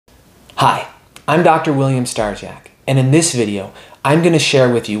Hi, I'm Dr. William Starsiak, and in this video, I'm going to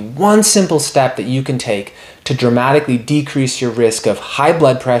share with you one simple step that you can take to dramatically decrease your risk of high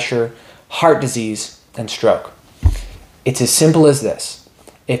blood pressure, heart disease, and stroke. It's as simple as this.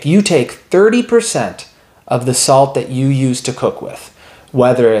 If you take 30% of the salt that you use to cook with,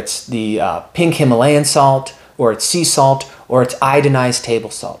 whether it's the pink Himalayan salt, or it's sea salt, or it's iodinized table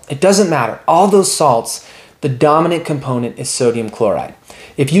salt, it doesn't matter. All those salts, the dominant component is sodium chloride.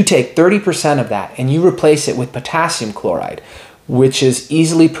 If you take 30% of that and you replace it with potassium chloride, which is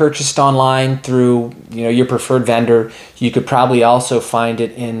easily purchased online through your preferred vendor, you could probably also find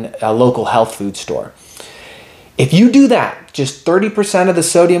it in a local health food store. If you do that, just 30% of the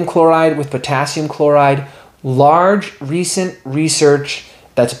sodium chloride with potassium chloride, large recent research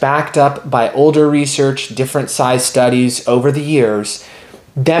that's backed up by older research, different size studies over the years,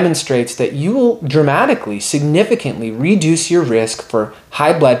 demonstrates that you will dramatically, significantly reduce your risk for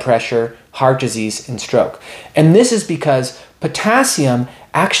high blood pressure, heart disease, and stroke. And this is because potassium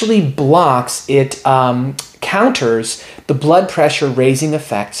actually blocks, it counters the blood pressure raising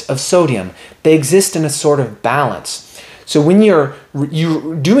effects of sodium. They exist in a sort of balance. So when you're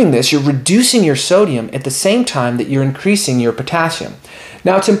doing this, you're reducing your sodium at the same time that you're increasing your potassium.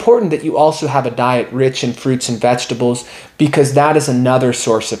 Now, it's important that you also have a diet rich in fruits and vegetables because that is another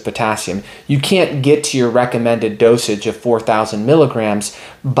source of potassium. You can't get to your recommended dosage of 4,000 milligrams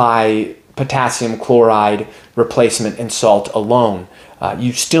by potassium chloride replacement in salt alone.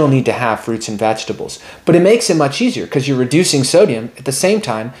 You still need to have fruits and vegetables. But it makes it much easier because you're reducing sodium at the same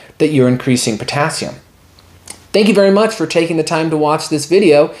time that you're increasing potassium. Thank you very much for taking the time to watch this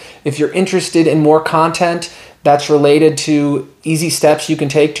video. If you're interested in more content that's related to easy steps you can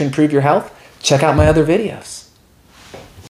take to improve your health, check out my other videos.